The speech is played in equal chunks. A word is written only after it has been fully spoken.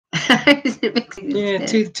Yeah,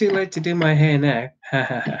 too late to do my hair now.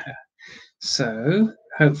 So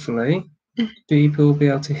hopefully people will be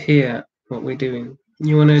able to hear what we're doing.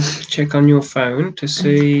 You want to check on your phone to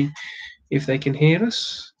see if they can hear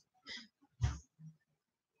us?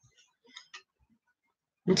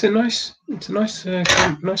 It's a nice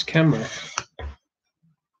nice camera.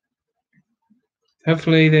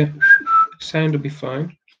 Hopefully the sound will be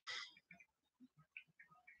fine.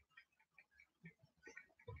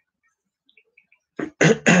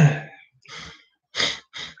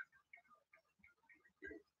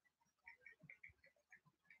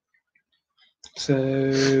 So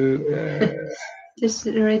just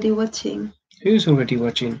already watching. Who's already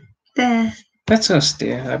watching? There. That's us,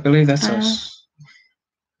 dear. I believe that's us.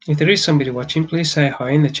 If there is somebody watching, please say hi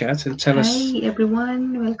in the chat and tell us. Hi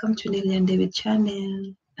everyone, welcome to Nelly and David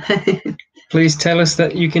channel. Please tell us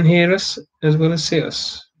that you can hear us as well as see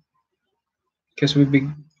us, because we'd be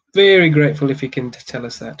very grateful if you can tell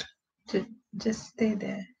us that. Just stay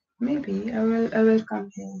there. Maybe I will come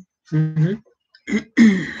here.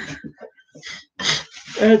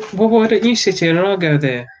 Well, why don't you sit here and I'll go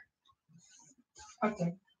there?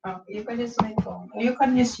 Okay. You can use my phone. You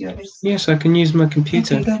can use yours. Yes, I can use my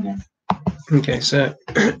computer. Okay, go ahead. Okay, so.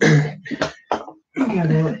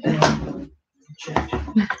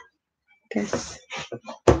 Guess.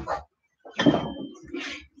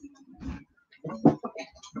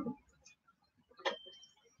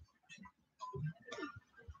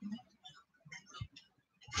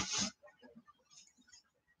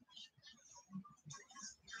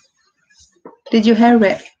 Did you hear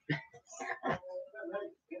it?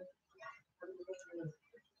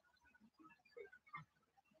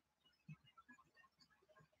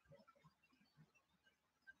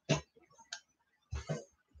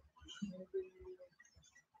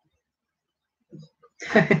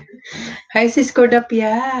 Hi sis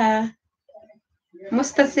Cordapia.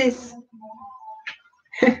 Musta sis?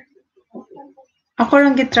 Ako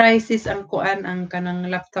lang gitry sis ang kuan ang kanang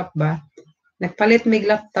laptop ba. Nagpalit mig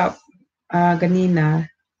laptop ganina.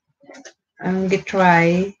 Ang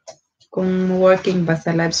gitry kung working ba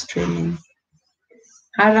sa live streaming.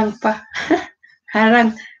 Harang pa.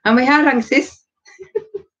 Harang. May harang sis.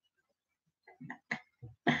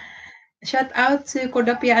 Shout out to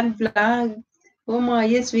Cordapian Vlog. Oh my,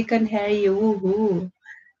 yes, we can hear you. Woohoo.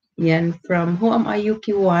 Yan, from Who Am I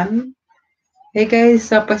Yuki1. Hey guys,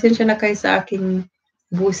 pasensya na kayo sa aking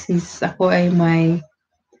busis. Ako ay may...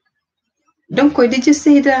 Dongkoy, did you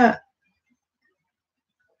say that?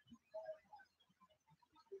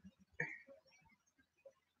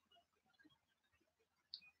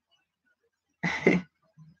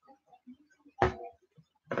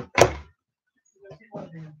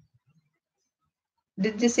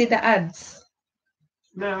 Did you see the ads?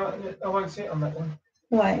 No, I won't see it on that one.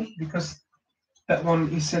 Why? Because that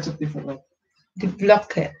one is set up differently. To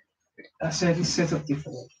block it. I said it's set up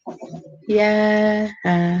differently. Yeah.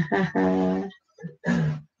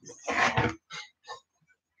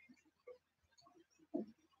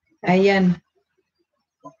 Ayan.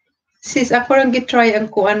 Sis, ako lang gitry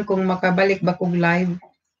ang kuan kung makabalik ba kong live.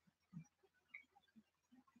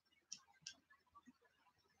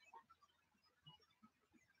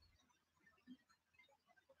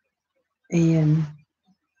 Ayan.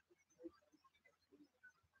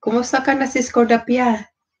 Kumusta ka na sis Cordapia?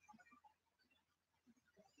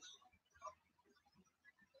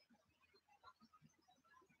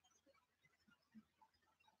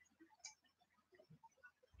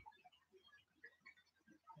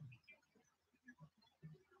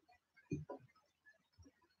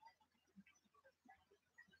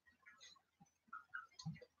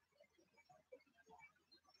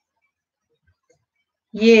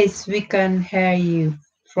 Yes, we can hear you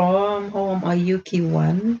from Home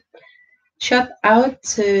Ayuki1. Shout out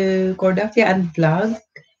to Cordafia and Vlog.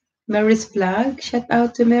 Mary's Vlog. Shout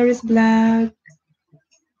out to Mary's Vlog.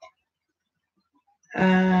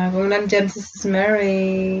 Kung nandyan si Sis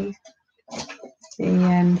Mary.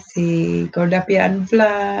 Ayan, si Cordapia and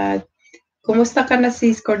Vlog. Kumusta ka na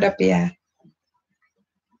sis Cordapia?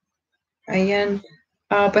 Ayan.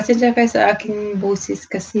 Pasensya kayo sa aking busis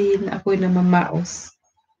kasi ako'y namamaos.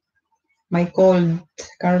 May cold.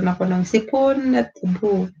 Karoon ako ng sipon at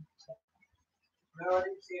ubo.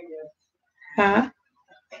 Ha?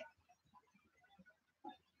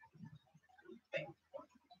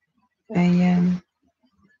 Ayan.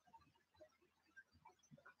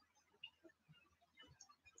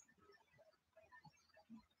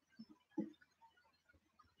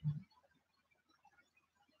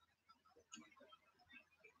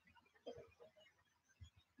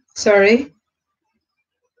 Sorry?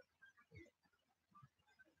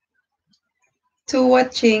 2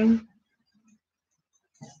 watching.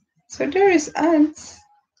 So there is ants.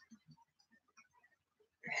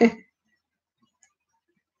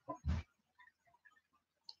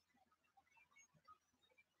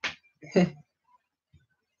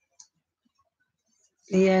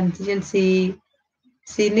 Yan si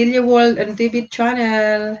Nelia Wald and David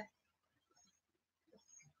Channel.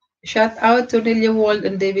 Shout out to Nelia Wald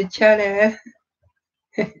and David Channel.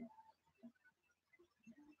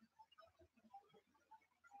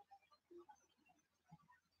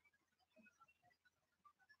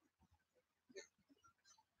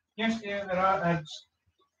 Yes, yeah, there are ads.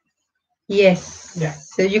 Yes. Yeah.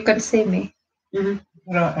 So you can see me. There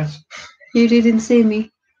are ads. You didn't see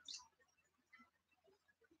me.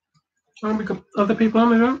 Oh, we got other people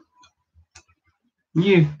on the room?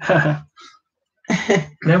 You.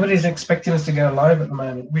 Nobody's expecting us to go live at the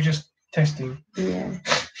moment. We're just testing. Yeah.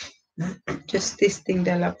 Just testing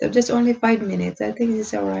the laptop. Just only 5 minutes. I think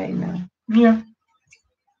it's alright now. Yeah.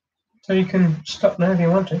 So you can stop now if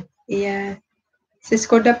you want to. Yeah. Si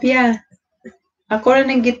Scordapia. Ako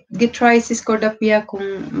rin ang gitry si Scordapia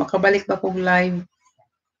kung makabalik ba kong live.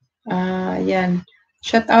 Yan.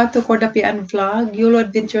 Shout out to Cordapia and Vlog, Yulo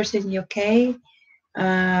Adventures in UK,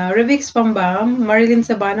 Revix Pambam, Marilyn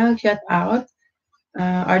Sabana, shout out,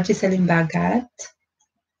 RG Salimbagat,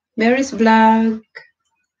 Mary's Vlog,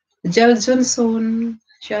 Jel Johnson,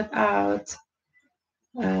 shout out.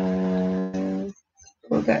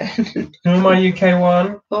 My UK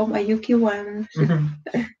one. Oh, my UK one.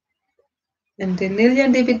 And then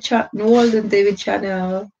Lillian David Wald and David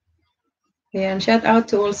Channel. And shout out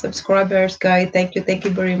to all subscribers, guys. Thank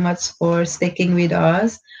you very much for sticking with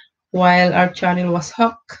us while our channel was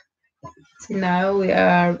hooked. So now we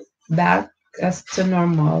are back as to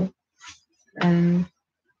normal. And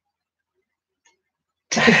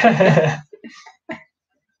I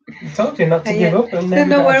told you not to give up. And so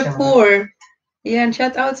now we're 4. Yan,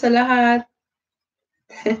 shout out sa lahat.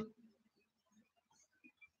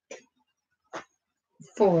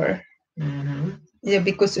 4. Yeah,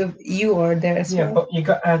 because of you are there as well. Yeah, but you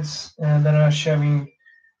got ads that are showing.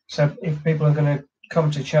 So if people are going to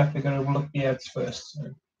come to chat, we're going to look the ads first.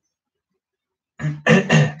 So.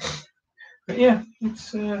 But yeah,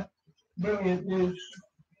 it's brilliant news.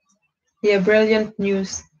 Yeah, brilliant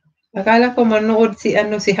news. Akala ko manood si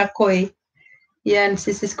Hakoy. Yan,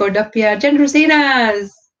 si Scordapia. Jen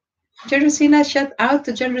Rosinas! Jen Rosinas, shout out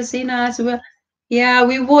to Jen Rosinas. Well, yeah,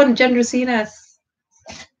 we won, Jen Rosinas.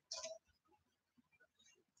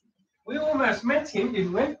 We almost met him,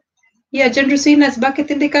 didn't we? Yeah, Jen Rosinas, bakit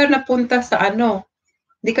hindi ka napunta sa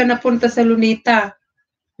Hindi ka napunta sa Lunita.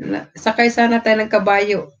 Sakay sana tayo ng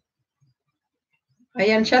kabayo.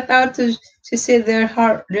 Ayan, shout out to, she said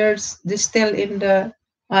they're still in the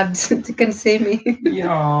ads. You can see me.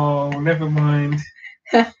 Oh, never mind.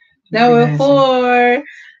 Now we're 4.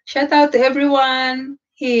 Shout out to everyone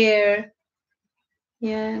here.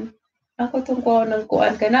 Yan. Ako tong ng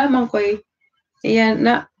kuan ka naman ko eh. Ayan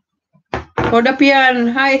na.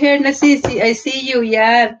 Cordapian, hi, here na Sisi. I see you,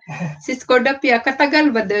 yan. Sis Cordapia,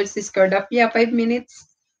 katagal ba there, Sis Cordapia? 5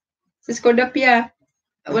 minutes? Sis Cordapia,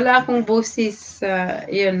 wala akong boses.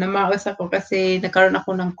 Yun, namaos ako kasi nagkaroon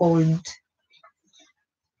ako ng cold.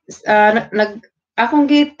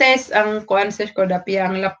 Akong gitest ang kuan Sis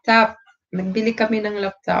Cordapia, ang laptop. Nagbili kami ng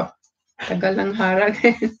laptop. Tagal ng harag.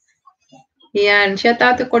 Yan, shout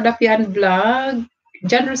out to Cordapian Vlog.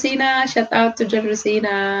 Jan Rosina, shout out to Jan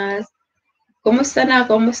Rosina. Kumusta na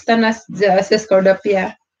Sis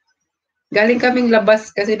Cordapia? Galing kaming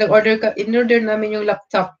labas kasi in-order namin yung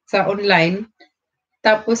laptop sa online.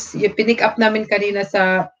 Tapos, yung pinick up namin kanina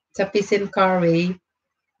sa Pisin Carway.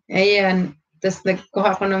 Ayan. Tapos,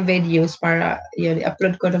 nagkuha ko ng videos para, yun,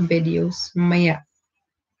 i-upload ko ng videos. Mamaya.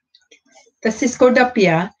 Tapos, Sis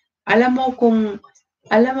Cordapia, alam mo kung,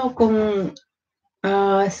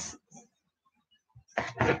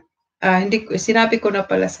 sinabi ko na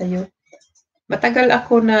pala sa'yo. Matagal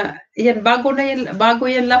ako na, yan, bago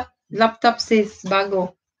yan laptop sis,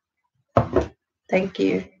 bago. Thank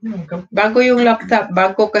you. Bago yung laptop,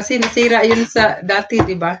 bago kasi nasira yun sa dati,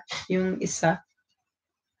 di ba? Yung isa.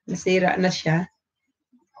 Nasira na siya.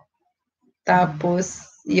 Tapos,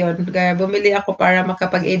 yun, kaya bumili ako para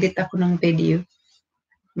makapag-edit ako ng video.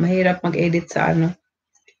 Mahirap mag-edit sa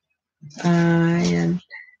yan.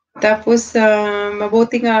 Tapos,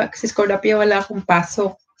 mabuti nga, Sis Cordapia, wala akong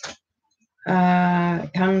pasok.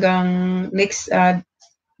 Hanggang next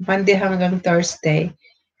Monday hanggang Thursday.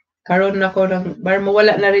 Karoon ako para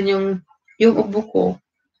mawala na rin yung ubo ko.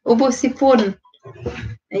 Ubo sipon.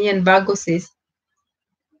 Ayan, bago sis.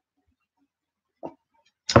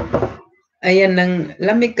 Ayan, nang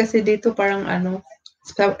lamig kasi dito parang ano,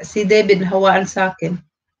 si David nahawaan sa akin.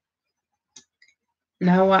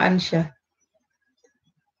 Nahawaan siya.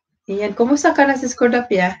 Ayan, kumusta ka na si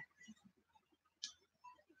Skordapia?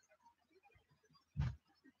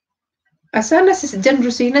 Asa na si Jan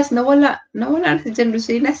Rosinas? Nawala na si Jan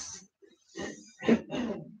Rosinas.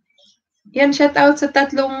 Yan, shout out sa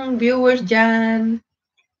tatlong viewers dyan.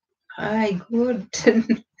 Ay, good.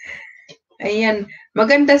 Ayan,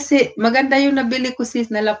 maganda yung nabili ko sis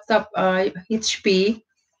na laptop, HP.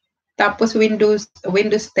 Tapos Windows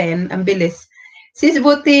 10, ang bilis. Sis,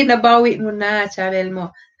 buti nabawi mo na channel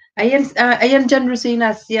mo. Ayan Jan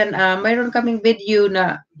Rosinas, yan, mayroon kaming video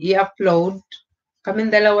na i-upload.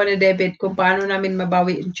 Kaming dalawa ni David kung paano namin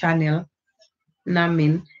mabawi yung channel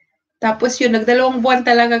namin. Tapos yun, nagdalawang buwan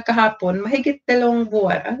talaga kahapon, mahigit 2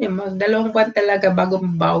 buwan. Dalawang buwan talaga bago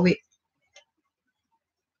mabawi.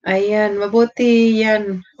 Ayan, mabuti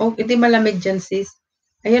yan. Oh, hindi malamig dyan, sis.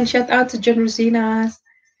 Ayan, shout out to John Rosinas.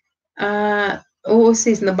 Oo,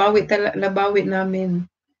 sis, nabawi namin.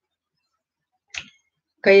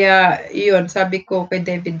 Kaya, yun, sabi ko kay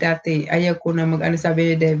David dati, ayaw ko na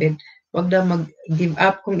sabi ni David, wag na mag-give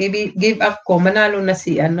up. Kung i-give up ko, manalo na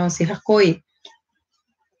si Hakoy.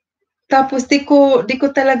 Tapos, di ko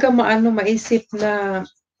talaga maisip na,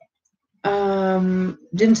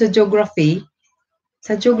 dun sa geography,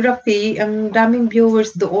 ang daming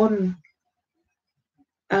viewers doon,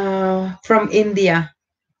 from India.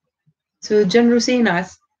 So, John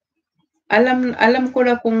Rosinas, alam ko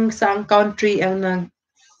na kung saang country ang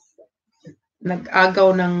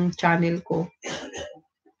nag-agaw ng channel ko.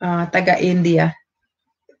 Taga-India.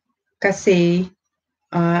 Kasi,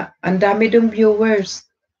 ang dami dong viewers.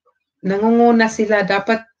 Nangunguna sila.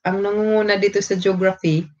 Dapat, ang nangunguna dito sa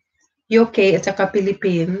geography, UK at saka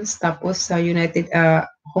Philippines, tapos sa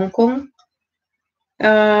Hong Kong.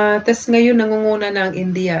 Tapos ngayon, nangunguna na ang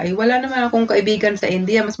India. Wala naman akong kaibigan sa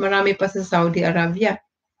India. Mas marami pa sa Saudi Arabia.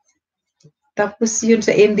 Tapos yun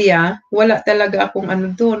sa India, wala talaga akong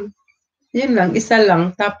doon. Yun lang, isa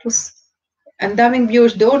lang. Tapos, ang daming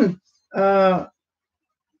viewers doon.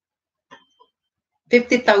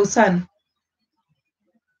 50,000.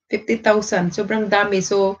 50,000. Sobrang dami.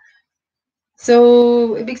 So,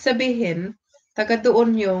 ibig sabihin, taga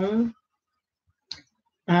doon yung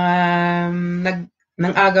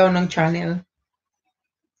nang-agaw ng channel.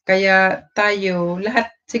 Kaya tayo, lahat,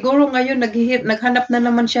 siguro ngayon, naghanap na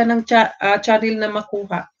naman siya ng channel na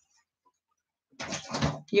makuha.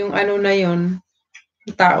 Yung na yun,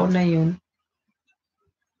 yung tao na yun.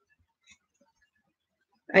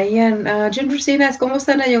 Ayan, Jun Rosinas,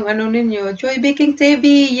 kumusta na yung ninyo? Joy Baking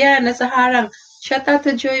TV, yan, nasa harang. Shout out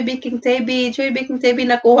to Joy Baking TV. Joy Baking TV,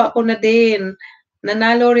 nakuha ko na din.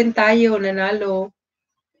 Nanalo rin tayo, nanalo.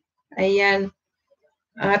 Ayan.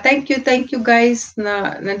 Thank you guys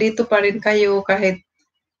na nandito pa rin kayo kahit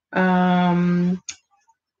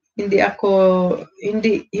hindi ako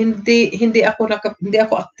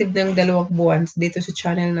active ng 2 buwan dito sa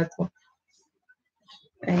channel na to.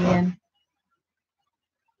 Ayan.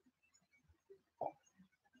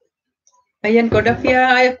 Ayan,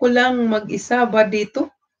 Kodafia, ako lang mag-isa ba dito?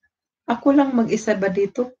 Ako lang mag-isa ba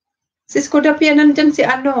dito? Sis Kodafia, nandyan si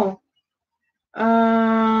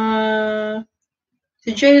si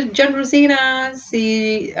John Rosina,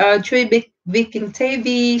 si Joy Baking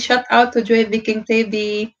TV. Shout out to Joy Baking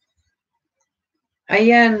TV.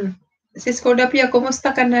 Ayan. Sis Kodafia,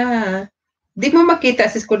 kumusta ka na? Di mo makita,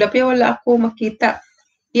 Sis Kodafia, wala ako makita.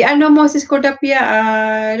 I-ano mo, Sis Kodapia,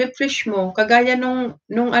 refresh mo. Kagaya nung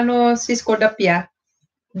Sis Kodapia,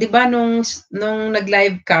 di ba nung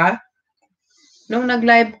nag-live ka,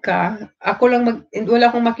 ako lang wala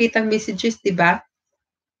akong makitang messages, di ba?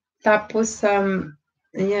 Tapos,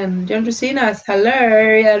 ayan, John Rosinas, hello,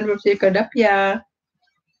 yan, Sis Kodapia.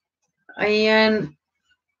 Ayan,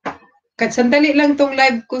 sandali lang tong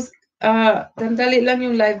live ko, sandali lang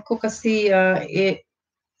yung live ko kasi,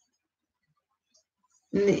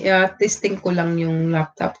 testing ko lang yung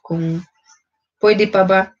laptop kung pwede pa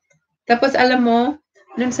ba. Tapos alam mo,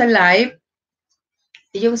 nun sa live,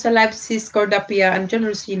 yung sa live si Skordapia and John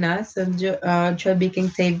Rosinas and Joy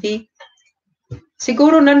Baking TV,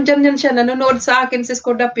 siguro nandyan yan siya, nanonood sa akin si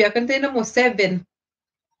Skordapia, kanina mo, 7.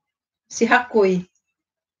 Si Hakoy.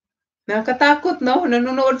 Nakakatakot, no?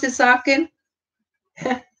 Nanonood siya sa akin.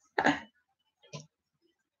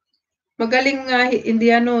 Magaling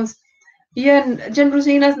Indianos. Yan, John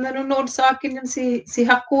Rosinas, nanonood sa akin yan si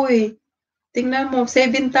Hakoy. Tingnan mo,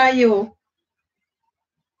 7 tayo.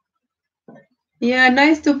 Yeah,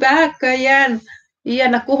 nice to back. Ayan.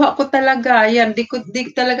 Yan, nakuha ko talaga. Yan, di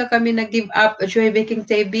talaga kami nag-give up, Joy Baking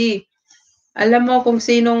TV. Alam mo kung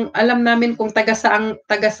sinong, alam namin kung taga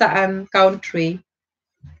saan country.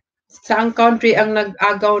 Saang country ang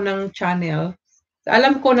nag-agaw ng channel.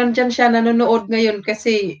 Alam ko nandyan siya nanonood ngayon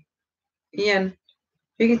kasi yan.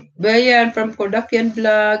 Bayan from Cordapian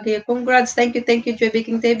Vlog. Yeah, congrats. Thank you, Joy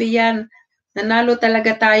Baking TV. Yan. Nanalo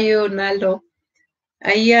talaga tayo. Nalo.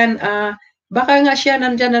 Ayan. Baka nga siya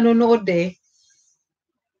nandyan nanonood eh.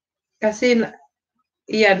 Kasi,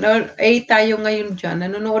 yan. A tayo ngayon dyan.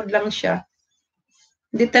 Nanonood lang siya.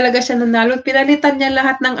 Hindi talaga siya nanalo. Pinalitan niya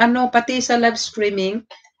lahat ng pati sa live streaming.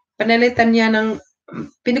 Pinalitan niya ng,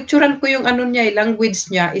 pinicturan ko yung niya,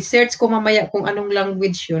 language niya. I-search ko mamaya kung anong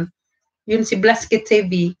language yun. Yun si Blasket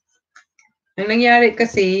TV. Ang nangyari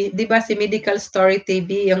kasi, di ba si Medical Story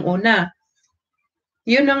TV yung una.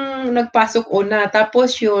 Yun ang nagpasok una.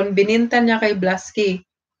 Tapos yun, binintan niya kay Blasky.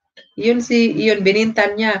 Yun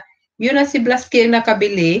binintan niya. Yun na si Blasky ang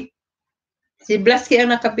nakabili. Si Blasky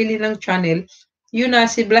ang nakabili ng channel. Yun na,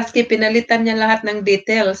 si Blasky pinalitan niya lahat ng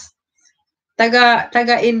details. Taga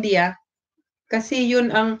India. Kasi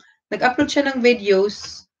yun ang, nag-upload siya ng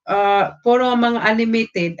videos, puro mga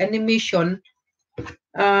animation.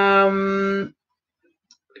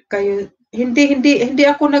 Kayo, hindi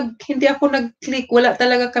ako nag-click. Wala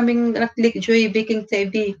talaga kaming nag-click, Joy Baking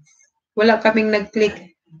TV. Wala kaming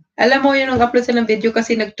nag-click. Alam mo yun, nag-upload siya ng video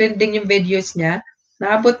kasi nag-trending yung videos niya.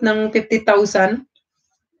 Naabot ng 50,000.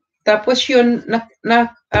 Tapos yun,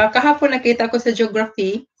 kahapon nakita ko sa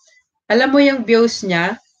geography, alam mo yung views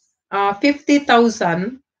niya, 50,000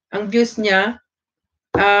 ang views niya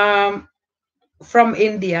from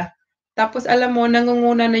India. Tapos alam mo,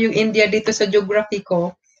 nangunguna na yung India dito sa geography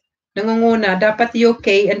ko. Nangunguna. Dapat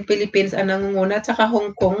UK and Philippines ang nangunguna at saka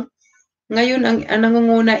Hong Kong. Ngayon, ang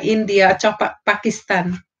nangunguna India at saka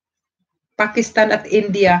Pakistan. Pakistan at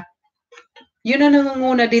India. Yun ang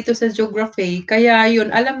nangunguna dito sa geography. Kaya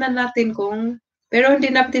yun, alam na natin pero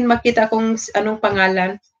hindi natin makita kung anong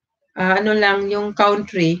pangalan. Ano lang, yung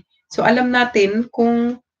country. So, alam natin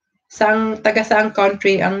kung taga saang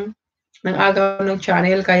country ang nang-agaw ng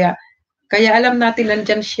channel. Kaya alam natin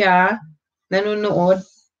nandyan siya, nanonood.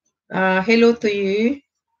 Hello to you.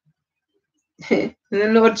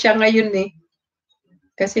 Nanonood siya ngayon eh.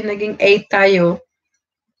 Kasi naging 8 tayo.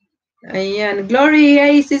 Ayan. Glory!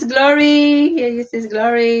 Hey, sis Glory! Hey, sis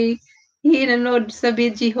Glory! Nanonood sa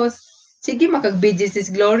BG host. Sige, makag-BG sis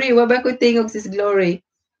Glory. Waba ko tingog sis Glory.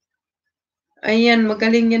 Ayan,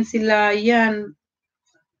 magaling yan sila. Ayan,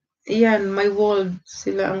 My World.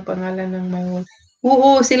 Sila ang pangalan ng My World.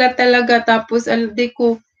 Oo, sila talaga. Tapos,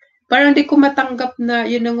 parang di ko matanggap na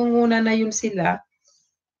yun nangunguna na yun sila.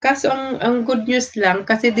 Kaso, ang good news lang,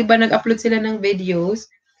 kasi di ba nag-upload sila ng videos,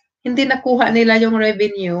 hindi nakuha nila yung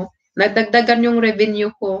revenue. Nagdagdagan yung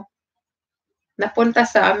revenue ko. Napunta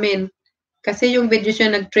sa amin. Kasi yung videos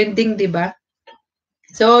niya nag-trending, di ba?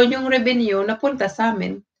 So, yung revenue, napunta sa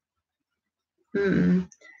amin.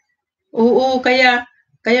 Oo, kaya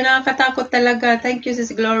nakakatakot talaga. Thank you,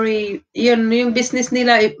 Sis Glory. Yun, yung business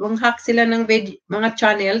nila, mag-hack sila ng mga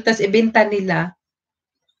channel, tapos ibenta nila.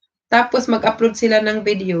 Tapos mag-upload sila ng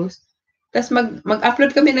videos. Tapos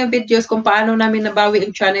mag-upload kami ng videos kung paano namin nabawi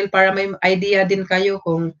ang channel para may idea din kayo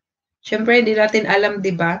kung, syempre, hindi natin alam,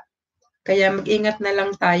 di ba? Kaya mag-ingat na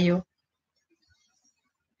lang tayo.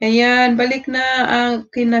 Ayan, balik na ang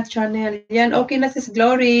channel. Yan, okay na Sis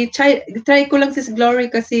Glory. Try ko lang Sis Glory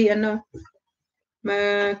kasi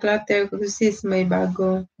ma-clutter ako sis, may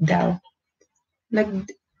bago daw.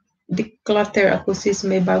 Nag-declutter ako sis,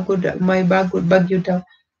 may bagyo daw.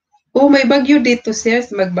 Oh, may bagyo dito sis,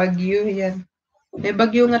 magbagyo, yan. May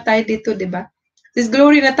bagyo nga tayo dito, di ba? Sis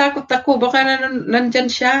Glory, natakot ako, baka nandyan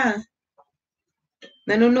siya.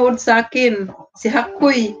 Nanonood sa akin. Si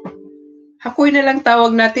Hakoy. Hakoy na lang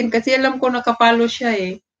tawag natin kasi alam ko nakapalo siya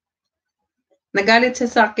eh. Nagalit siya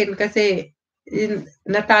sa akin kasi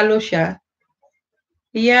natalo siya.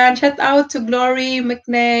 Yan, shout out to Glory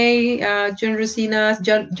McNay, John Rosinas,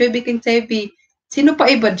 Joy Baking TV. Sino pa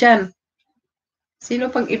iba dyan? Sino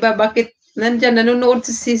pang iba? Bakit nandyan? Nanonood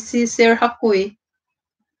si Sir Hakoy.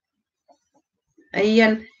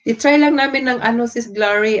 Ayan. I-try lang namin ng Sis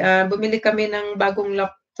Glory. Bumili kami ng bagong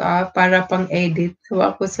laptop para pang-edit. So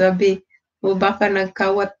ako sabi, baka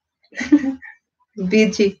nagkawat.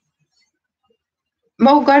 BG.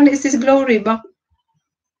 Maugani Sis Glory.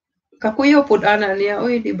 Kakuyo pud ana niya.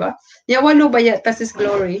 Uy, di ba? Walo ba yata Sis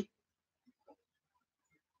Glory?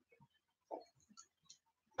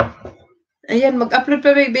 Ayan, mag-upload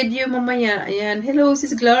pa may video mamaya. Ayan, hello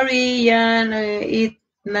Sis Glory. Yan,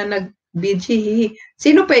 na nag-BG.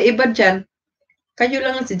 Sino pa iba dyan? Kayo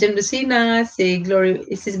lang si Jen Lucina, Sis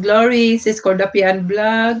Glory, Sis Cordapian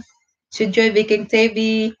Vlog, si Joy Baking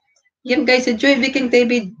TV. Yan guys, si Joy Viking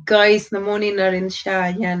TV guys, namuni na rin siya.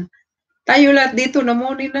 Yan. Tayo lahat dito,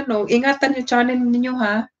 namuni na no. Ingatan yung channel ninyo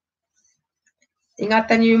ha.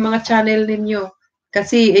 Ingatan niyo yung mga channel ninyo.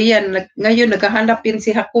 Kasi ayan, ngayon naghahanap yun si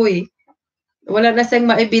Hakoy. Wala na siyang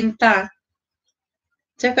maibenta.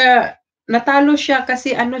 Tsaka natalo siya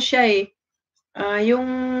kasi ano siya yung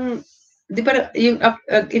di ba yung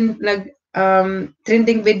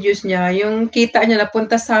trending videos niya, yung kita niya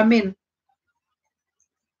napunta sa amin.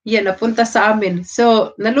 Yan, napunta sa amin.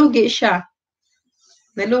 So, nalugi siya.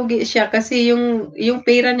 Nalugi siya kasi yung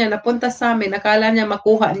pera niya napunta sa amin, akala niya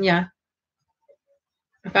makuha niya.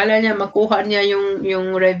 Akala niya makuha niya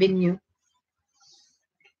yung revenue.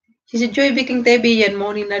 Si Joy Viking TV yan,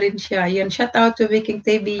 morning na rin siya. Yan, shout out to Viking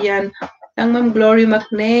TV yan. Ang Ma'am Glory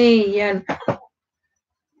McNay, yan.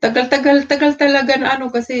 Tagal talaga na ano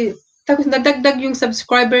kasi tapos nadagdag yung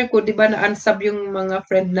subscriber ko, di ba na-unsub yung mga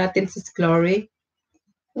friend natin si Glory.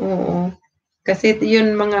 Oo. Kasi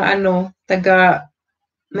yun mga ano,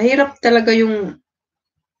 mahirap talaga yung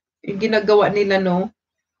ginagawa nila, no?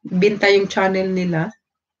 Binta yung channel nila.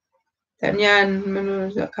 Yan,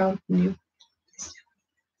 account niyo.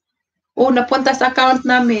 Oh, napunta sa account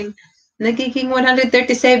namin. Nagiging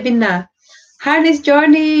 137 na. Harness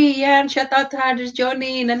Johnny, yan, shout out to Harness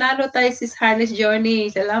Johnny. Nanalo tayo si Harness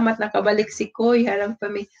Johnny. Salamat, nakabalik si Koy, harang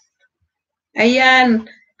pami. Ayan,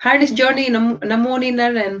 Harness Johnny, namuni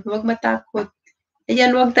na rin. Huwag matakot.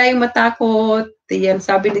 Ayan, huwag tayong matakot. Ayan,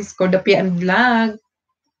 sabi ni Cordapian Vlog.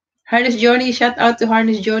 Harness Johnny, shout out to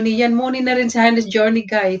Harness Johnny. Yan, muni na rin si Harness Johnny,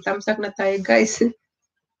 guys. Tamsak na tayo, guys.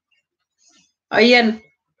 Ayan,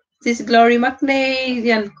 Sis Glory McNay.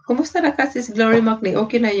 Yan, kumusta na ka, Sis Glory McNay?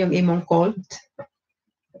 Okay na yung imong cold?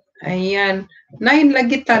 Ayan. 9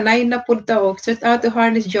 lagi ta, 9 na punta. Shout out to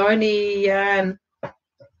Harness Johnny. Yan.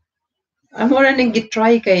 Amo na ning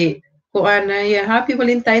gitry kay kuan na yan. Happy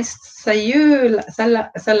Valentine's sa you,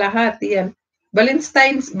 sa lahat. Yan.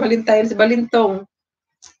 Valentine's, Balintong.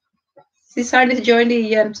 Si Harness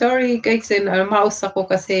Johnny, yan. Sorry, guys, mouse ako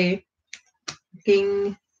kasi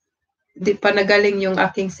di pa nagaling yung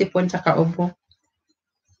aking sipon sa kaubo.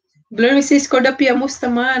 Glory Sis Cordapia, musta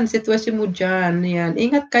man? Sitwasyon mo dyan. Yan.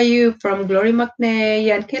 Ingat kayo from Glory McNay.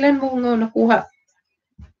 Yan. Kailan mo nga nakuha?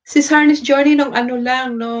 Sis Harness Johnny nung ano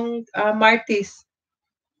lang, nung Martis.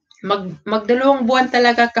 Magdalawang buwan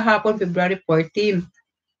talaga kahapon, February 14.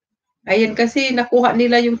 Ayan, kasi nakuha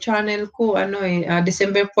nila yung channel ko,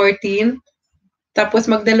 December 14.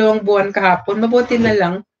 Tapos magdalawang buwan kahapon. Mabuti na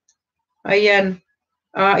lang. Ayan.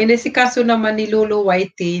 Inisikaso naman ni Lolo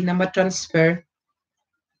Whitey na matransfer.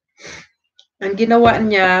 Ang ginawa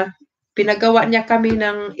niya, pinagawa niya kami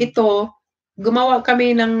ng gumawa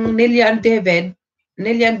kami ng Nelia and David.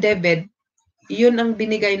 Yun ang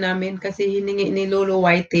binigay namin kasi hiningi ni Lolo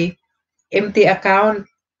Whitey, empty account.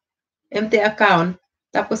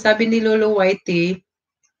 Tapos sabi ni Lolo Whitey,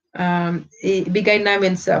 ibigay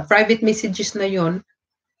namin sa private messages na yun,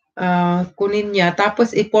 kunin niya,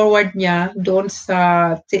 tapos i-forward niya doon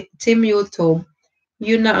sa Team YouTube.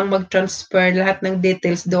 Yun na ang mag-transfer lahat ng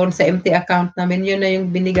details doon sa empty account namin. Yun na yung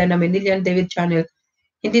binigay namin, Lilian David channel.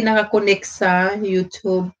 Hindi nakakonect sa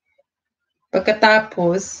YouTube.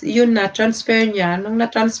 Pagkatapos, yun na, transfer niya. Nung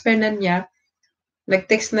na-transfer na niya,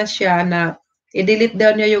 nag-text na siya na i-delete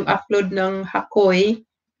daw niya yung upload ng Hakoy,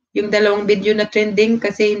 yung 2 video na trending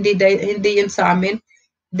kasi hindi yun sa amin.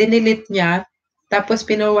 Dinelete niya. Tapos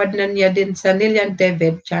pinoward na niya din sa Lilian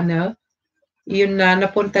David channel. Yun na,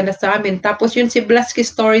 napunta na sa amin. Tapos yun si Blasky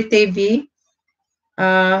Story TV.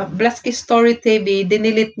 Blasky Story TV,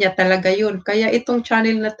 dinilit niya talaga yun. Kaya itong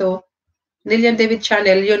channel na to, Lilian David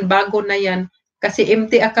channel, yun, bago na yan. Kasi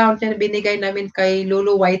empty account yan binigay namin kay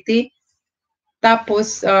Lolo Whitey.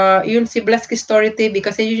 Tapos, yun si Blasky Story TV,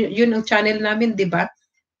 kasi yun ang channel namin, di ba?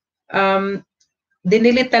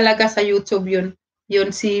 Dinilit talaga sa YouTube yun. Yun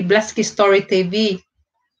si Blasky Story TV.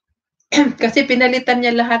 Kasi pinalitan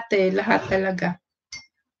niya lahat talaga.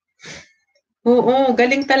 Oo,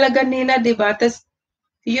 galing talaga nila, di ba? Tapos,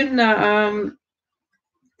 yun na,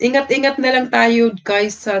 ingat-ingat na lang tayo,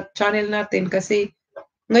 guys, sa channel natin kasi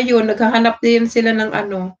ngayon, naghahanap din sila ng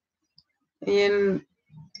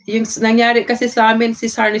yung nangyari kasi sa amin, si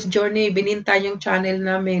Harness Johnny, bininta yung channel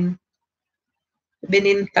namin.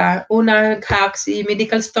 Bininta. Una, nag-hack si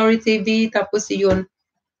Medical Story TV, tapos yun,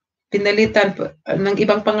 pinalitan ng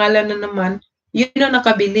ibang pangalan na naman, yun na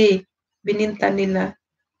nakabili. Bininta nila.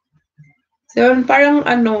 So, parang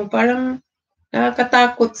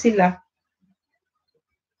nakakatakot sila.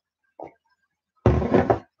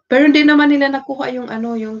 Pero hindi naman nila nakuha yung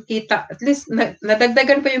yung kita. At least,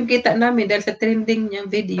 nadagdagan pa yung kita namin dahil sa trending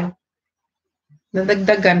niyang video.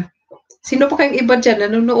 Nadagdagan. Sino pa kayong iba dyan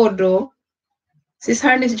nanonood, oh? Si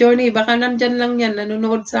Harness Journey, baka nandyan lang yan,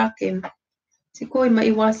 nanonood sa akin. Si Koy,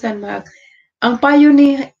 maiwasan, ang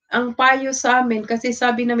payo sa amin, kasi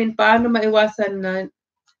sabi namin, paano maiwasan na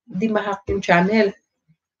di ma-hack yung channel.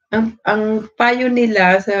 Ang payo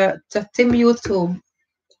nila sa Team YouTube,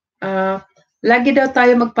 lagi daw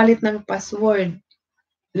tayo magpalit ng password.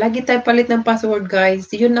 Lagi tayo palit ng password, guys.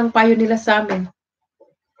 Yun ang payo nila sa amin.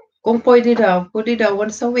 Kung pwede daw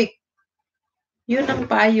once a week. Yun ang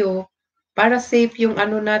payo para safe yung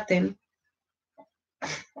ano natin.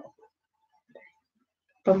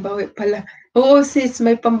 Pambawi pala. Oo, sis,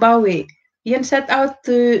 may pambawi. Yan, shout out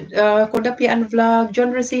to Kodapian Vlog,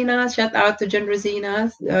 John Rosina, shout out to John Rosina,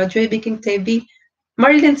 Joy Baking TV,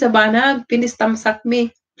 Marilyn Sabanag, pinistamsak me.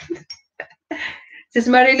 Sis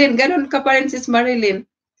Marilyn, ganun ka pa rin, sis Marilyn.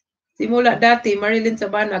 Simula dati, Marilyn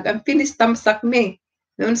Sabanag, ang pinistamsak me.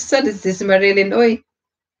 Noon sa sis Marilyn, oy.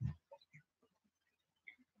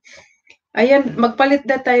 Ayan, palit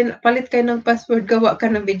kayo ng password, gawa ka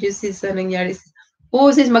ng video, sis, nangyari. Oo,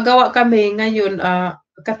 sis, magawa kami ngayon,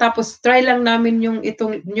 katapos try lang namin yung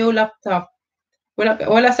itong new laptop.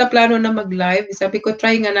 Wala sa plano na mag-live. Sabi ko,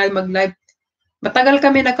 try nga na mag-live. Matagal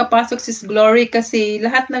kami nakapasok, sis Glory, kasi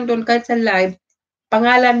lahat ng doon kahit sa live,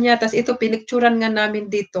 pangalan niya, tas ito, pinicturan nga namin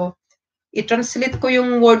dito. I-translate ko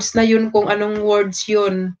yung words na yun kung anong words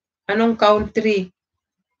yun, anong country.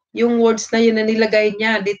 Yung words na yun na nilagay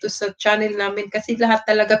niya dito sa channel namin kasi lahat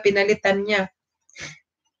talaga pinalitan niya.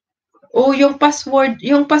 O yung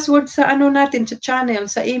password sa ano natin, sa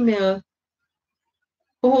channel, sa email.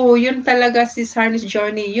 Oo, yun talaga si Harness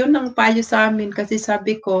Journey. Yun ang payo sa amin kasi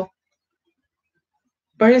sabi ko,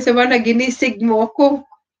 Marilyn Sabanag, ginisig mo ako.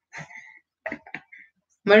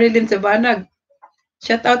 Marilyn Sabanag.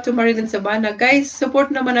 Shout out to Marilyn Sabanag. Guys,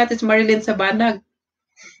 support naman natin si Marilyn Sabanag.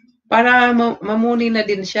 Para mamuni na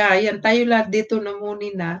din siya. Ayan, tayo lahat dito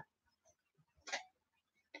namuni na.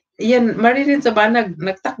 Ayan, Marilyn Sabanag,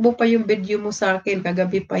 nagtakbo pa yung video mo sa akin.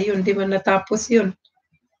 Kagabi pa yun. Di man natapos yun.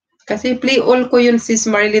 Kasi play all ko yun, sis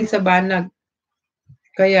Marilyn Sabanag.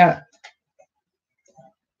 Kaya,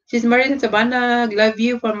 sis Marilyn Sabanag, love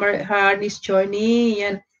you for Harness Journey.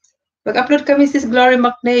 Yan. Mag-upload kami, sis Glory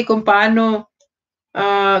McNay, kung paano,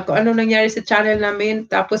 kung ano nangyari sa channel namin,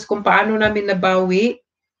 tapos kung paano namin nabawi.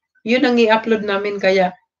 Yun ang i-upload namin.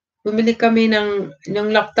 Kaya, bumili kami ng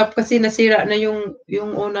laptop kasi nasira na yung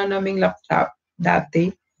una naming laptop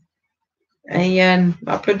dati. Ayan,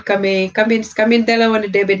 upload kami dalawa ni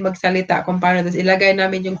David magsalita kung paano, tapos ilagay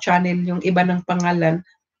namin yung channel, yung iba ng pangalan,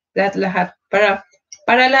 lahat para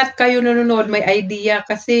lahat kayo nanonood may idea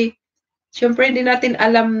kasi syempre hindi na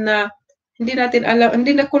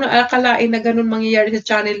ko na akalain na ganun mangyayari sa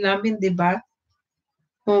channel namin, di ba?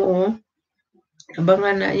 Oo.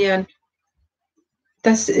 Abangan na yan.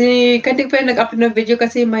 Tas kandik pa nag-upload ng video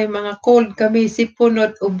kasi may mga cold kami, sipon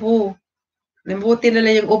at ubo. Nabuti na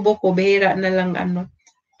lang yung ubo ko, bihira na lang ano.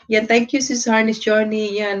 Yan, thank you sis Harness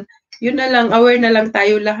Journey. Yan, yun na lang, aware na lang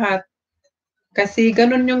tayo lahat. Kasi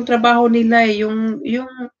ganun yung trabaho nila eh. Yung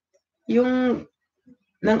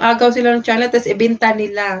nang-agaw sila ng channel, tapos ibenta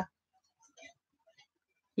nila.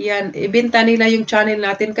 Yan, ibenta nila yung channel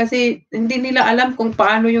natin kasi hindi nila alam kung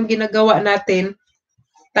paano yung ginagawa natin.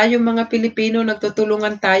 Tayo mga Pilipino,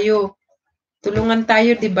 nagtutulungan tayo. Tulungan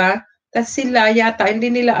tayo, di ba? Tapos sila yata, hindi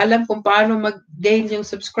nila alam kung paano mag-gain yung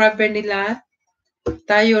subscriber nila.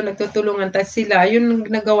 Tayo, nagtutulungan. Tapos sila, yun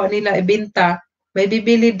nagawa nila, ibenta. May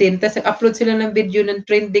bibili din. Tapos upload sila ng video, ng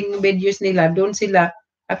trending videos nila. Doon sila,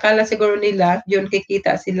 akala siguro nila, yun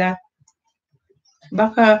kikita sila.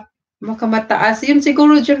 Baka mataas. Yun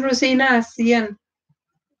siguro, John Rosinas, yan.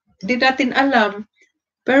 Hindi natin alam.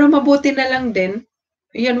 Pero mabuti na lang din.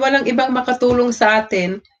 Yan, walang ibang makatulong sa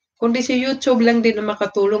atin, kundi si YouTube lang din ang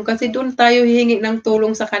makatulong kasi doon tayo hihingi ng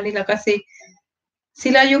tulong sa kanila kasi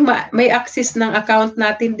sila yung may access ng account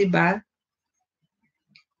natin, di ba?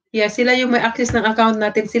 Yeah, sila yung may access ng account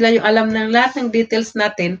natin, sila yung alam ng lahat ng details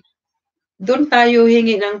natin. Doon tayo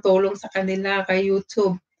hingi ng tulong sa kanila kay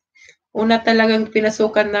YouTube. Una talagang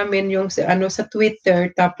pinasukan namin yung sa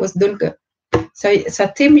Twitter, tapos doon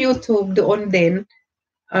sa Team YouTube doon din,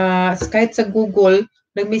 kahit sa Google,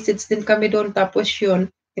 nag-message din kami doon, tapos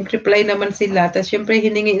yun, nag-reply naman sila, tapos syempre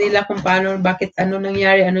hiningi nila kung paano, bakit, ano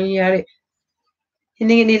nangyari,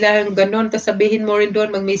 hiningi nila yung ganun, tapos sabihin mo rin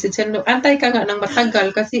doon, mag-message sila, antay ka nga ng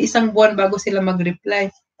matagal, kasi 1 buwan bago sila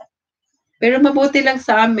mag-reply. Pero mabuti lang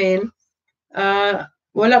sa amin,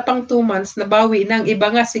 wala pang 2 months, nabawi ng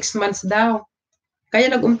iba nga 6 months daw.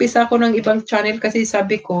 Kaya nag-umpisa ako ng ibang channel kasi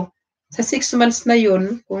sabi ko, sa 6 months na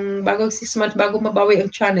yun, kung 6 months bago mabawi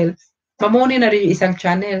ang channel, mamuni na rin yung isang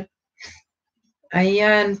channel.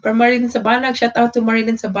 Ayan, from Marilyn Sabanag, shout out to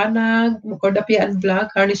Marilyn Sabanag, Cordapia and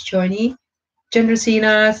Vlog, Harness Journey, John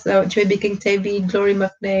Rosinas, Joy King TV, Glory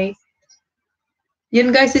McNay.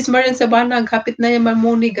 Yun guys, is Marilyn Sabanag, hapit na yung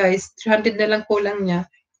mamuni guys, 300 na lang kulang niya.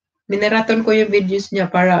 Minaraton ko yung videos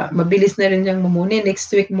niya para mabilis na rin siyang mamuni.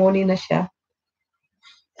 Next week, muni na siya.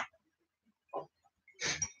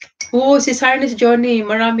 Si Harness Journey,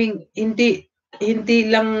 maraming, hindi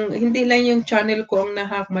lang yung channel ko ang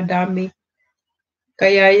nahack, madami.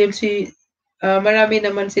 Kaya yun marami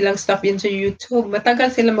naman silang stuff yun sa YouTube. Matagal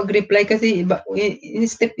sila mag-reply kasi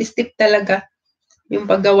step talaga yung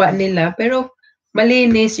paggawa nila. Pero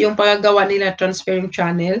malinis yung paggawa nila, transfer yung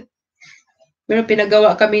channel. Pero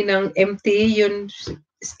pinagawa kami ng empty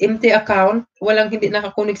account. Hindi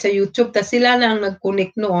nakakunik sa YouTube. Tapos sila na ang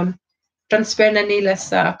nag-connect noon. Transfer na nila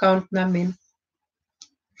sa account namin.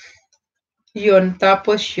 Yun.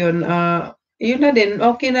 Tapos yun, yun na din,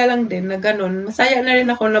 okay na lang din na ganun. Masaya na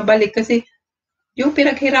rin ako nabalik kasi yung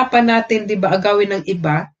pinaghirapan natin, di ba, agawin ng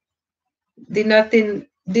iba, di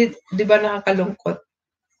ba nakakalungkot?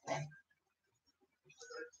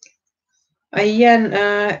 Ayan,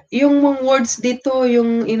 yung mga words dito,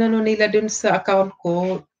 yung inano nila dun sa account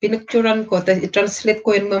ko, pinicturan ko, tapos i-translate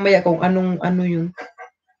ko yun mamaya kung ano yun.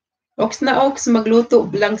 Ox na Ox, magluto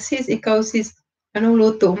lang sis, ikaw sis, anong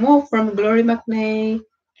luto mo? From Glory McNay.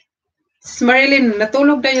 Sis Marilyn,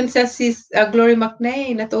 natulog daw yan siya, sis Glory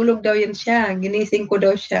McNay. Natulog daw yan siya. Ginising ko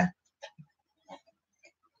daw siya.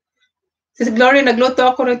 Sis Glory, nagluto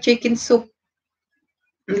ako ng chicken soup.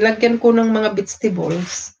 Nilagyan ko ng mga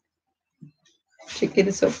vegetables.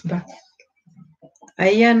 Chicken soup ba?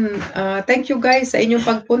 Ayan. Thank you guys sa inyong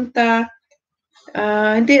pagpunta.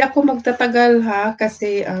 Hindi ako magtatagal ha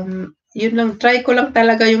kasi yun lang. Try ko lang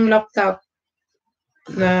talaga yung laptop.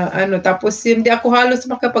 Na tapos hindi ako halos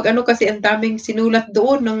makapag kasi ang daming sinulat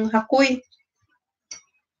doon ng Hakoy.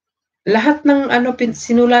 Lahat ng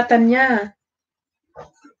sinulatan niya.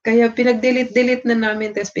 Kaya pinag-delete na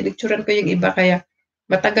namin tapos pinicturean ko yung iba kaya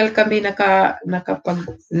matagal kami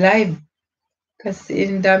nakapag-live kasi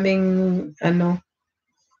ang daming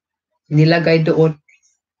nilagay doon.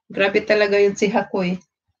 Grabe talaga yun si Hakoy.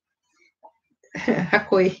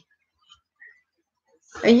 Hakoy.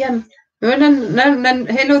 Ayan.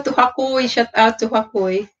 Hello to Hakoy. Shout out to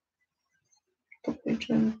Hakoy.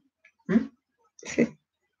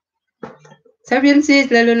 Sabi yun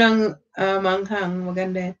sis, lalo ng manghang.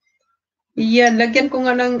 Maganda. Yan, lagyan ko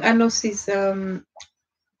nga ng sis, yan,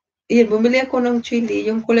 bumili ako ng chili,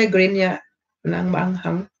 yung kulay green niya, ng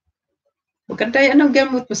maanghang. Maganda yan, anong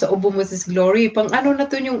gamot mo sa ubo mo sis Glory? Pang na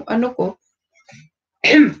to yung ko?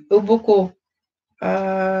 Ubo ko.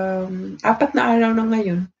 4 na araw na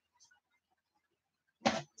ngayon.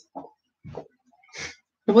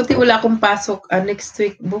 Mabuti wala akong pasok next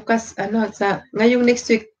week. Bukas, ngayong next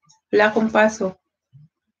week, wala akong pasok.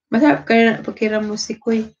 Masarap kaya pagkiram mo si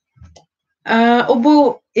Kuy.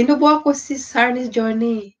 Inubo ako si Harness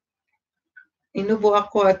Journey. Inubo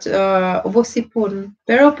ako at ubo sipon.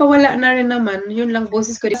 Pero pawala na rin naman. Yun lang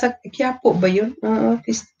boses ko. Sa Quiapo ba yun? Oo,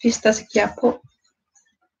 pista sa Quiapo.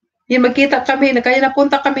 Yung magkita kami, kaya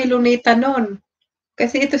napunta kami Luneta noon.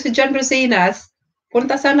 Kasi ito si John Rosinas,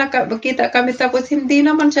 punta sana magkita kami tapos hindi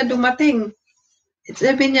naman siya dumating.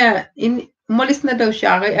 Sabi niya, umalis na daw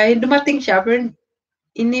siya. Ay, dumating siya, pero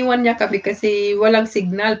iniwan niya kami kasi walang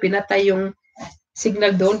signal. Pinatay yung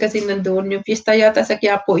signal doon kasi nandoon yung pista yata sa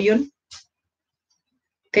Quiapo yun.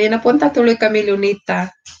 Kaya napunta tuloy kami Luneta.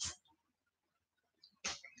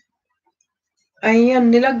 Ayan,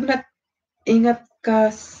 nilagnat. Ingat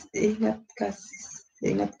kasi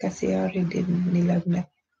Ari din nilagnat.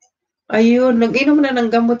 Ayun, nag-inom na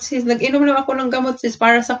ng gamot sis. Nag-inom na ako ng gamot sis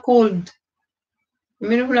para sa cold.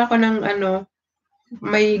 Uminom na ako ng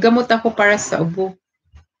may gamot ako para sa ubo.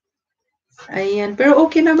 Ayan, pero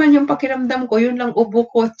okay naman yung pakiramdam ko. Yun lang ubo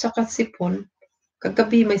ko at saka sipon.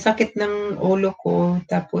 Kagabi may sakit ng ulo ko.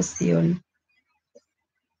 Tapos yun.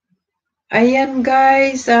 Ayan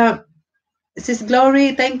guys. Sis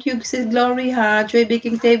Glory, thank you Sis Glory ha. Joy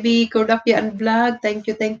Baking TV, Cordapia and Vlog.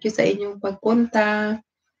 Thank you sa inyong pagpunta.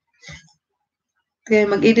 Okay,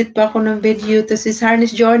 mag-edit pa ako ng video. To Sis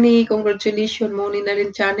Harness Journey, congratulations. Muni na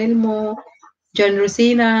rin channel mo. John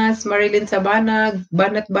Rosinas, Marilyn Sabanag,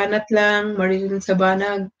 banat-banat lang, Marilyn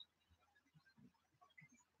Sabanag.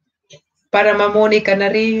 Para mamuni ka na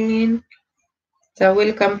rin. So,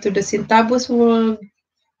 welcome to the Sintabos world.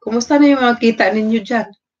 Kumusta na yung mga kita ninyo dyan?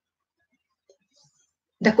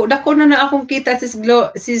 Dako-dako na akong kita sis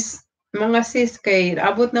mga sis kay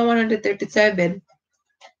abot na 137.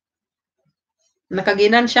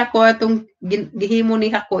 Nakaginan siya ko atong gihimo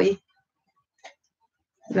ni Hakoy.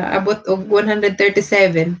 naabot og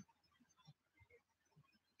 137.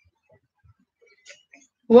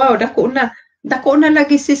 Wow, dako na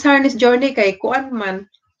lagi si Harness Journey kay kuan man.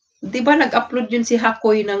 Di ba nag-upload yun si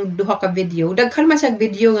Hakoy ng duha ka video? Daghan man siya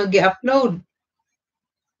video nga gi-upload.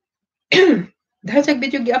 Dahil siya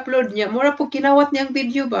video gi-upload niya, mura po kinawat niya ang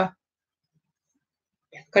video ba?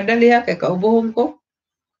 Kadali ha, kay kaubuhon ko.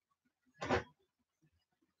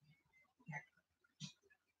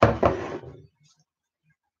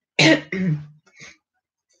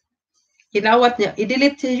 Kinawat niya,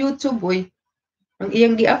 i-delete sa YouTube, boy. Ang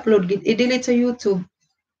iyang gi-upload, i-delete sa YouTube.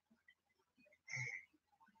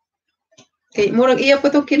 Kay murag iya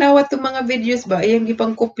po itong kinawat itong mga videos ba? Iyang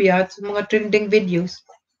gipang kopya sa mga trending videos.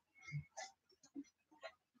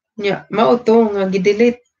 Nya, mao to nga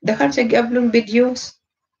gi-delete. Dakan siya gi-upload videos.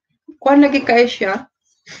 Kuan lagi kay siya.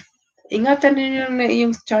 Ingatan ninyo na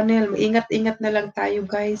iyong channel. Ingat-ingat na lang tayo,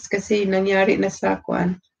 guys, kasi nangyari na sa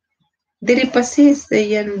kuan. Diri pa sis,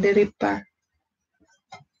 ayan, diri pa.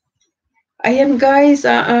 Ayan guys,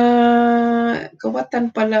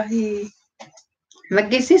 kawatan pala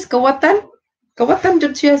lagi sis, kawatan. Kawatan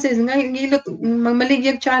jud siya sis, nga ngilot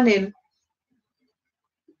maligyag channel.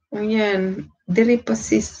 Ayan, diri pa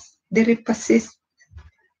sis, diri pa sis.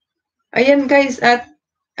 Ayan guys, at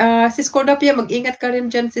sis Cordapia, mag-ingat ka rin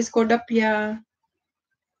dyan sis Cordapia.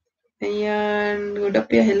 Ayan,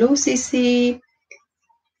 Cordapia, hello sisi.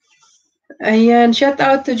 Ayan, shout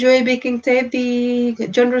out to Joy Baking Tevi,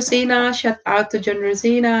 John Rosina, shout out to John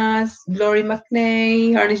Rosina, Glory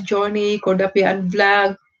McNay, Harness Johnny, Cordapia and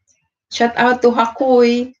Vlog. Shout out to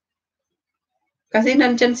Hakoy. Kasi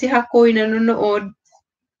nandyan si Hakoy nanonood.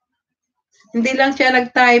 Hindi lang siya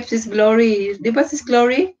nag-type, sis Glory. Di ba sis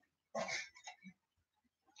Glory?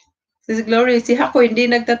 Sis Glory, si Hakoy hindi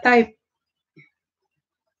nagta-type.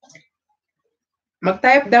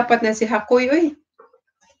 Mag-type dapat na si Hakoy, uy.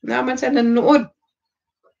 Naman siya nanonood.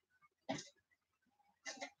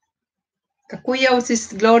 Kakuyaw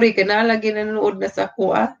sis Glory, kanalagi nanonood na sa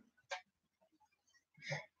kuha.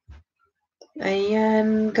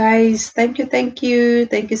 Ayan, guys. Thank you, thank you.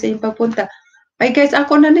 Thank you sa inyong pagpunta. Ay, guys,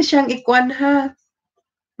 ako na ni siyang ikuan, ha.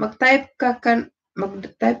 Mag-type ka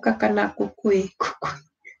na kukuy.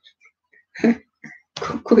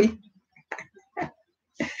 Kukuy.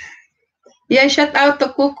 Yeah, shout out to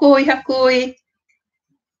Kukuy, Hakoy.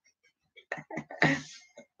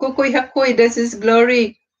 Kukuy, Hakoy, this is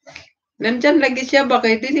Glory. Nandyan lagi siya, baka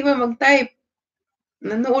hindi ba mag-type?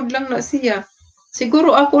 Nanood lang na siya.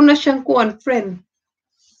 Siguro ako na siyang kuan, friend.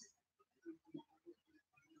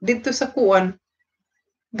 Dito sa kuan.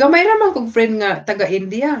 Gamay naman kong friend nga,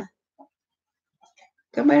 taga-India.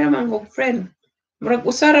 Gamay naman kong friend. Murag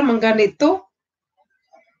usara man ganito.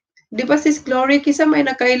 Di ba sis Glory, kisa may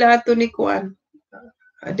nakaila ato ni kuan.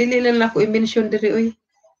 Dili lang ako i-mention diri, uy.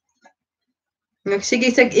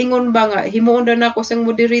 Sige, sag-ingon ba nga, himuon na ako sang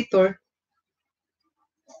moderator.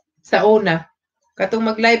 Sa una. Katong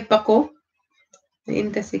mag-live pa ko.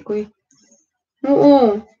 Nainta si Kuy.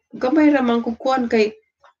 Oo. Gamay raman kung kuan kay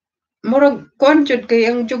murag kuan jud kay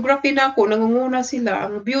ang geography na ako nangunguna sila.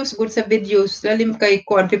 Ang views good sa videos lalim kay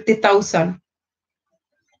kuan 50,000.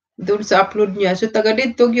 Doon sa upload niya. So taga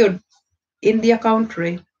dito gyud. India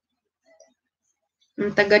country.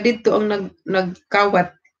 Ang taga dito ang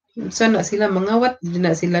nagkawat. Sana sila mangawat, di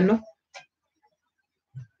na sila no.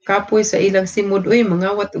 Kapoy sa ilang simod, uy,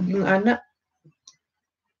 mangawat og yung anak.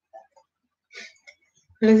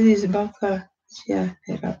 Lazis baka siya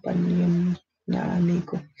hirapan yung naani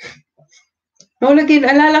ko. Mao lagi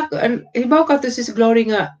alala ko, ibaw ka to sis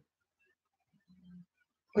Glory nga.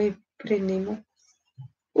 Uy, prene mo.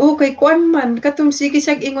 Okay, kuan man, katong sige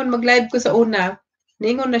siya ingon mag-live ko sa una.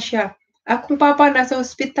 Ningon na siya. Akong papa nasa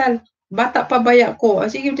ospital. Bata pa baya ko.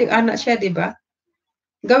 Sige, anak siya, di ba?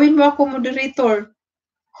 Gawin mo ako moderator.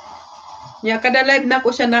 Nya kada live na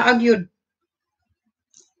ko siya naagyod.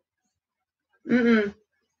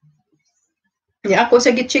 Nya ako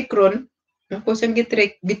sa gi-check ron. Ako sa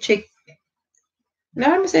gi-check.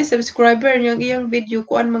 Naman sa subscriber yung iyang video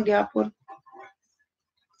kuan magyapon.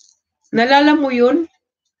 Nalala mo yun?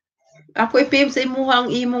 Ako i-PM sa imuha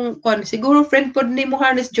ang imong kuan. Siguro friend pod nimo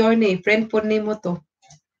Harness Journey. Friend pod nimo to.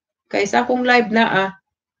 Kaysa akong live na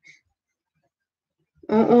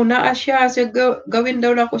Oo, naa siya. So, gawin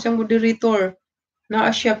daw na ako siyang moderator.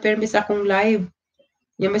 Naa siya, permis akong live.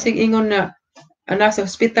 Yung masig ingon na, nasa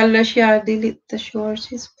hospital na siya, delete the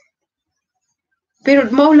sources. Pero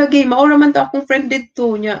mao lagi, mao naman to akong friend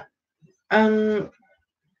dito niya. Ang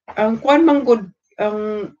kuan man good,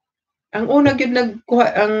 ang una gyud nagkuha,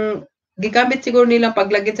 ang gigamit siguro nilang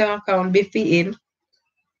paglagin sa account, BFIN.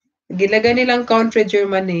 Gilagay nilang country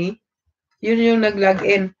Germany. Yun yung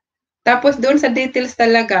nag-login. Tapos doon sa details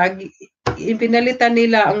talaga, pinalitan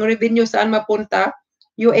nila ang revenue saan mapunta,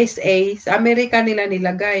 USA, sa Amerika nila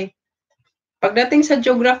nilagay. Pagdating sa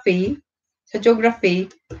geography,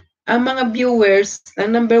 ang mga viewers,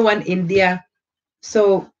 ang number 1, India.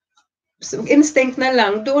 So instinct na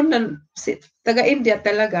lang, doon na, taga-India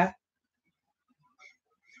talaga.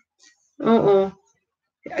 Oo.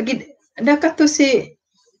 Nakato si,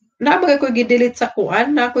 naabag ako gi-delete sa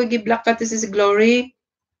kuan, na ako gi-block ka si Glory,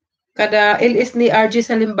 kada LS ni RG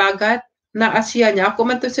sa Limbagat, na Asya niya, ako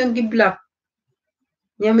man to siyang gi-block.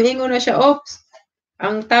 Niya miingon na siya, oops,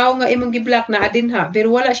 ang tao nga imong gi-block na adin ha,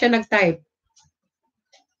 pero wala siya nag-type.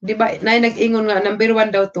 Di ba, na nag-ingon nga, number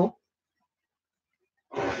 1 daw to.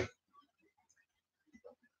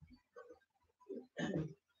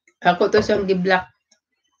 Ako to siyang gi-block.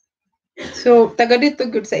 So, taga dito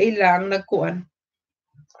gud sa ilang nagkuan.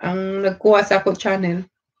 Ang nagkuha sa ako channel.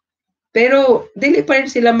 Pero dili pa rin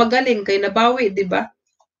sila magaling kay nabawi, di ba?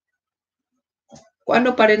 Kung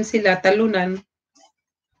ano pa rin sila talunan.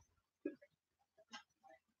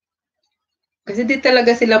 Kasi di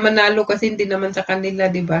talaga sila manalo kasi hindi naman sa kanila,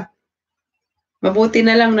 di ba? Mabuti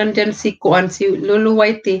na lang nandyan si Kuan, si Lulu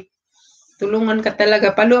Whitey. Tulungan ka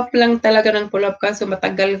talaga. Follow up lang talaga ng follow up kaso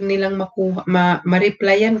matagal nilang makuha,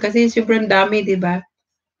 ma-replyan kasi sobrang dami, di ba?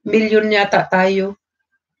 Million yata tayo.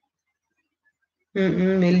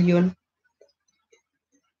 Million.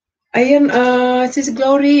 Ayan, Sis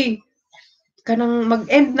Glory. Kanang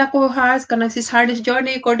mag-end na ko ha. Kanang Sis Hardest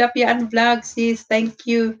Journey, Cordapian Vlog, sis. Thank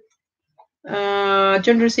you.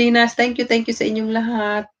 John Rosinas, thank you sa inyong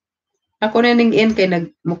lahat. Ako na ning-end kay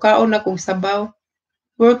nagmukaon akong sabaw.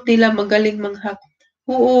 Work nila magaling manghak.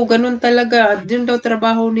 Oo, ganun talaga. Yun daw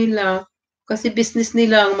trabaho nila. Kasi business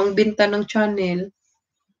nila ang mangbenta ng channel.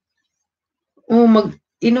 Oo,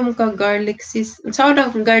 mag-inom ka garlic sis. Saan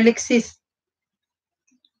ang garlic sis?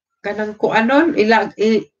 Kanang kuanon,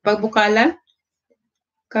 pagbukalan?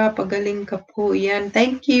 Pagaling ka po. Yan.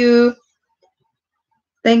 Thank you.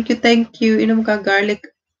 Thank you. Inom ka garlic.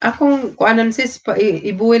 Akong kuanon sis,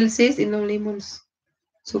 ibuwil sis, inom lemons.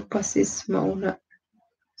 Supa sis, mauna.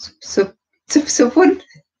 Supon.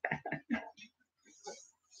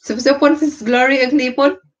 Supon sis, Glory ang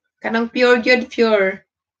lipon. Kanang pure yun, pure.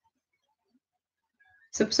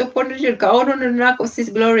 Supon yun, kauno na ako sis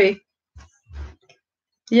Glory.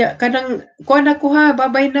 Yeah, kanang, kuha na ko ha,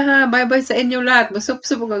 bye-bye na ha, bye-bye sa inyo lahat.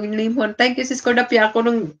 Masup-sup ang limon. Thank you sis Cordapia. Ako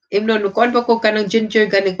nung imnon, kuha pa ko kanang ginger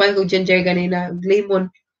ganing, kuha ko ginger ganina, lemon.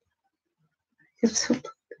 Sup-sup.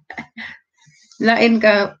 Lain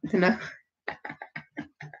ka, na.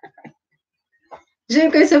 Diyan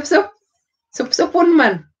kayo sup-sup. Sup-supon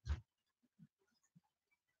man.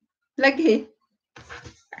 Lagi.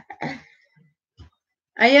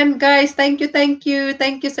 Ayan guys, thank you. Thank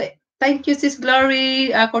you sis Glory,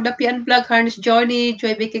 Cordapian Vlog, Harness Johnny,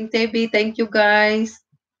 Joy Baking TV. Thank you guys.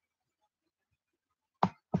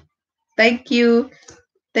 Thank you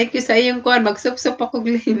sa iyong kuan. Magsup-sup ako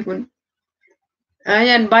limon.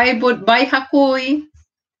 Ayan, bye Hakoy.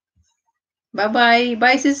 Bye-bye.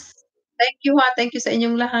 Bye sis. Thank you ha. Thank you sa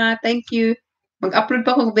inyong lahat. Thank you. Mag-upload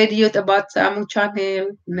pa akong video about sa among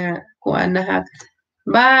channel na kuan na ha.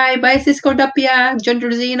 Bye. Bye sis Cordapia, John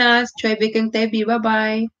Rosinas, Joy Baking TV.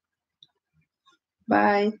 Bye-bye.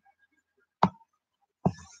 Bye.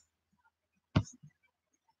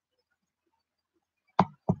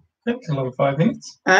 That's a long 5 minutes.